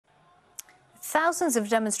Thousands of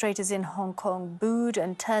demonstrators in Hong Kong booed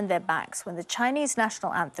and turned their backs when the Chinese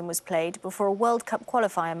national anthem was played before a World Cup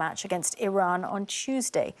qualifier match against Iran on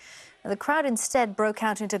Tuesday. The crowd instead broke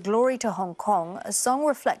out into "Glory to Hong Kong," a song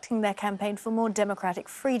reflecting their campaign for more democratic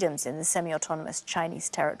freedoms in the semi-autonomous Chinese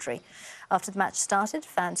territory. After the match started,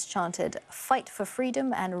 fans chanted "Fight for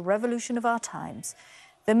freedom and revolution of our times."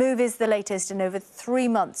 The move is the latest in over 3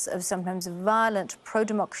 months of sometimes violent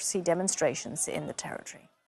pro-democracy demonstrations in the territory.